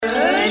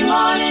Good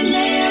morning,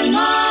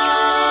 Nehemiah.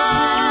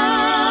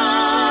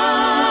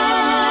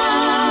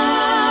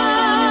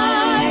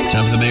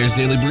 Time for the Mayor's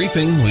Daily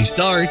Briefing. We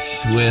start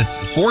with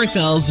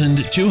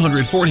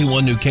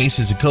 4,241 new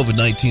cases of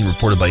COVID-19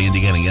 reported by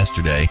Indiana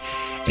yesterday.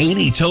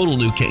 80 total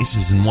new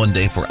cases in one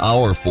day for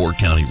our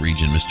four-county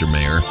region, Mr.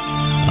 Mayor.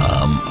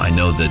 I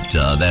know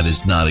that that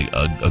is not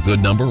a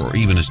good number, or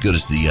even as good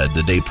as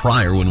the day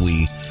prior when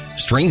we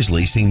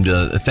strangely seemed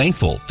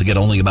thankful to get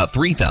only about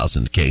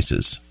 3,000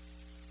 cases.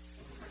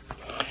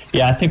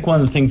 Yeah, I think one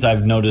of the things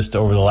I've noticed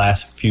over the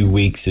last few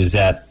weeks is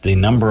that the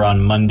number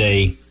on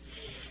Monday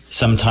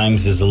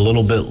sometimes is a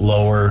little bit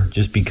lower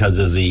just because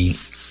of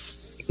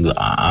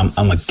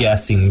I'm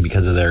guessing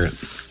because of their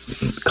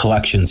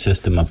collection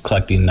system of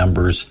collecting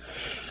numbers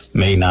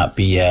may not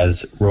be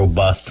as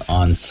robust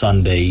on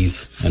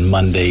Sundays and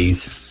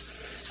Mondays.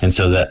 And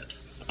so that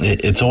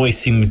it's always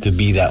seemed to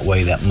be that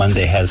way, that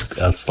Monday has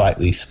a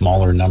slightly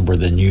smaller number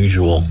than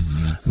usual.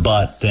 Mm-hmm.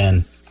 But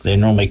then they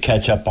normally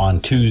catch up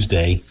on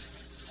Tuesday.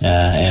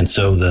 And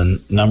so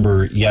the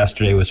number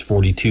yesterday was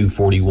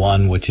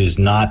 4241, which is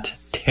not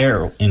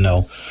terrible. You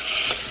know,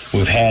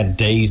 we've had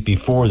days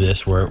before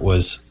this where it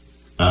was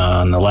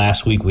in the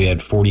last week we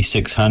had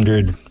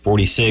 4,600,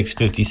 46,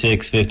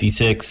 56,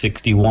 56,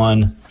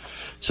 61.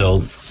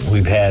 So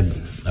we've had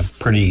a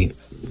pretty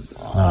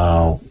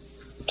some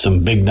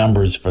big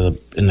numbers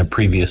in the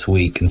previous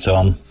week, and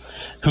so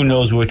who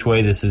knows which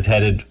way this is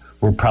headed.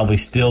 We're probably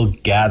still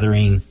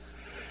gathering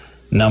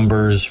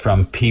numbers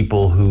from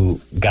people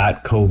who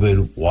got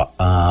COVID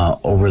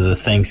over the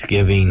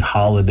Thanksgiving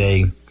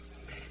holiday,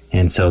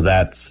 and so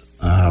that's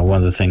one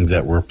of the things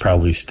that we're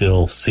probably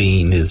still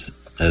seeing is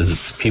as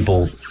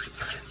people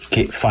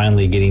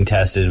finally getting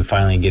tested and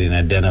finally getting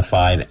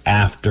identified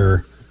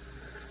after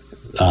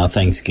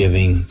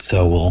Thanksgiving.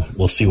 So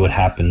we'll see what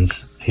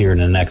happens here in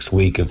the next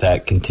week, if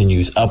that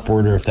continues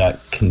upward or if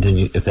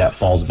that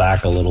falls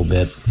back a little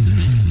bit.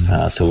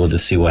 Mm-hmm. So we'll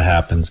just see what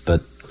happens.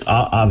 But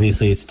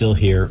obviously it's still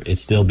here.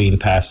 It's still being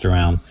passed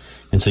around.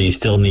 And so you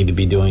still need to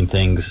be doing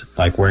things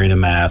like wearing a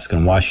mask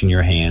and washing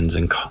your hands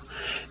and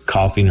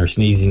coughing or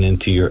sneezing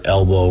into your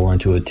elbow or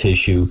into a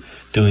tissue.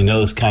 Doing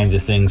those kinds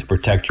of things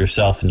protect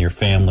yourself and your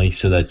family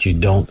so that you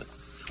don't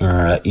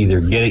either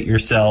get it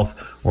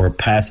yourself or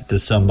pass it to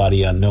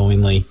somebody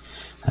unknowingly.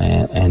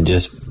 And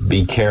just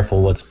be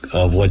careful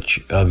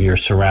of your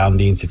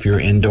surroundings. If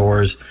you're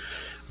indoors,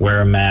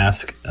 wear a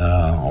mask,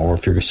 or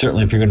if you're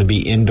going to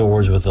be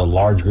indoors with a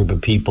large group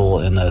of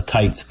people in a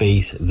tight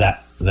space,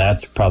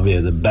 that's probably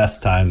the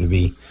best time to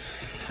be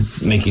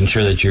making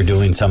sure that you're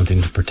doing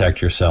something to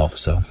protect yourself.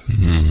 So,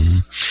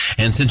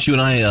 mm-hmm. And since you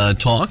and I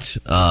talked,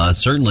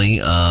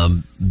 certainly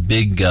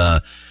big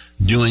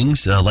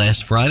doings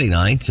last Friday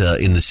night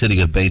in the city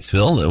of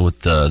Batesville with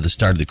the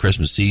start of the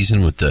Christmas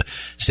season, with the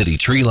city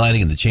tree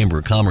lighting and the Chamber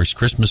of Commerce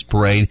Christmas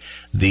parade.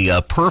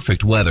 The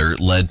perfect weather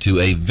led to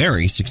a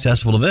very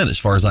successful event, as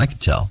far as I could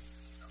tell.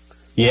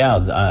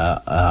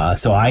 Yeah,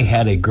 so I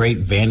had a great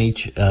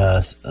vantage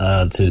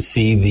to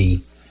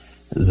see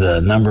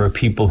the number of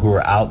people who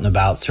were out and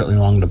about, certainly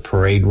along the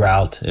parade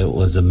route. It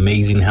was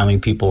amazing how many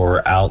people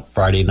were out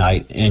Friday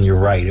night, and you're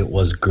right, it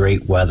was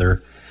great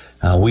weather.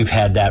 We've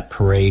had that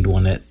parade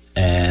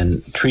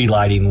and tree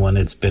lighting when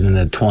it's been in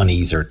the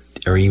 20s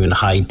or even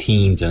high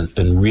teens, and it's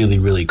been really,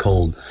 really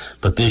cold.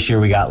 But this year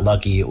we got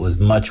lucky. It was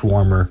much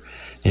warmer,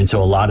 and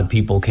so a lot of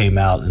people came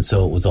out, and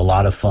so it was a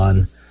lot of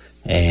fun.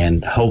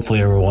 And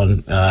hopefully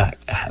everyone,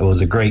 it was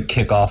a great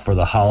kickoff for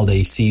the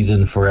holiday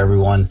season for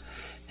everyone.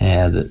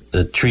 And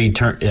the tree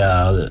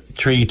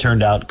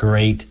turned out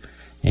great,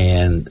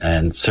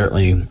 and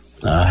certainly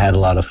had a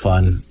lot of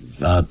fun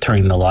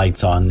turning the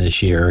lights on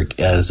this year,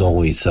 as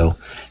always. So,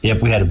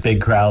 yep, we had a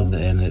big crowd,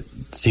 and it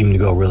seemed to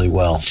go really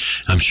well.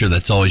 I'm sure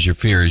that's always your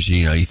fear is,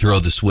 you throw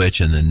the switch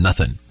and then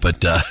nothing.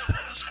 But it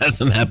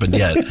hasn't happened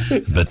yet.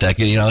 But that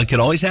it could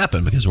always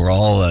happen because we're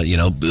all,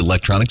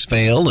 electronics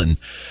fail and,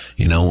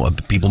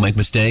 people make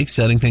mistakes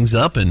setting things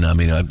up. And,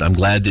 I'm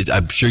glad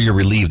I'm sure you're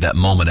relieved that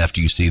moment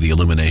after you see the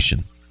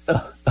illumination.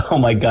 Oh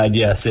my God!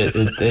 Yes,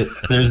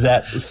 there's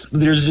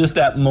just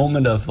that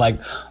moment of like,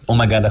 oh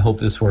my God, I hope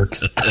this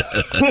works. All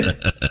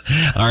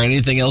right,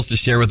 anything else to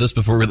share with us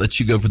before we let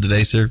you go for the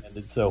day, sir?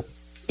 So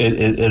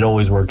it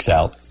always works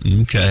out.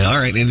 Okay, all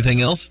right. Anything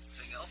else?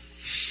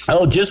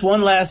 Oh, just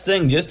one last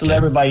thing, just to let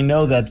everybody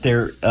know that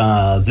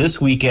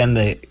this weekend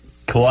the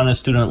Kiwanis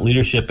Student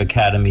Leadership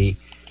Academy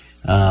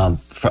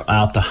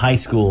out to high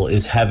school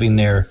is having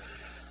their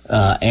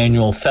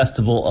annual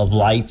Festival of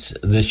Lights.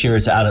 This year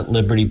it's out at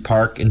Liberty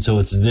Park, and so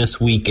it's this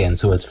weekend.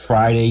 So it's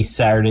Friday,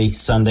 Saturday,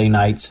 Sunday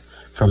nights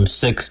from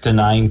 6 to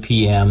 9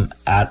 p.m.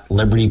 at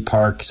Liberty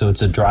Park. So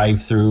it's a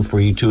drive-through for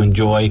you to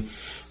enjoy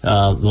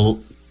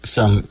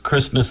some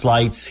Christmas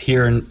lights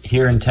here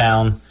in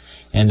town.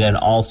 And then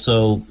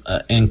also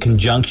in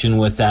conjunction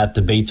with that,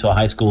 the Batesville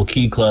High School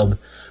Key Club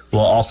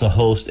will also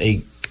host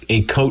a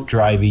coat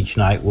drive each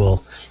night.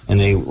 And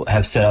they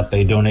have set up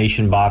a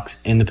donation box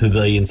in the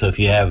pavilion. So if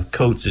you have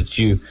coats that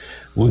you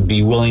would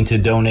be willing to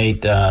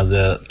donate,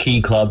 the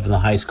Key Club from the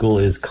high school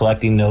is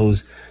collecting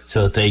those.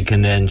 so that they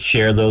can then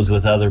share those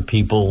with other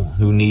people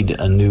who need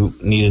a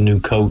new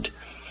coat.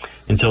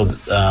 And so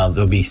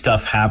there'll be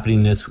stuff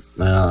happening this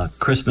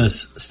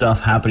Christmas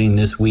stuff happening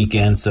this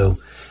weekend. So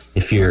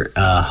if you're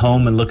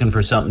home and looking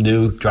for something to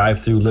do,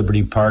 drive through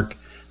Liberty Park.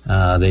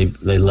 They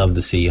love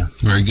to see you.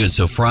 Very good.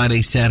 So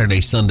Friday, Saturday,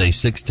 Sunday,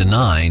 6 to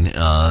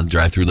 9,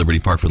 drive through Liberty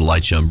Park for the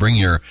light show. And bring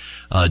your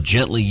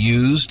gently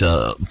used,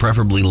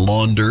 preferably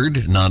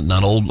laundered,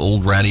 not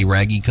old ratty,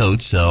 raggy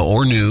coats,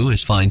 or new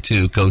is fine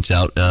too, coats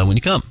out when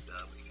you come.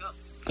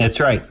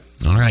 That's right.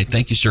 All right.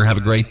 Thank you, sir. Have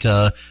a great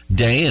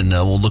day, and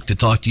we'll look to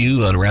talk to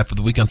you to wrap up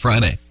the week on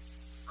Friday.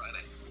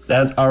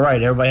 That's all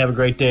right. Everybody have a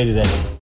great day today.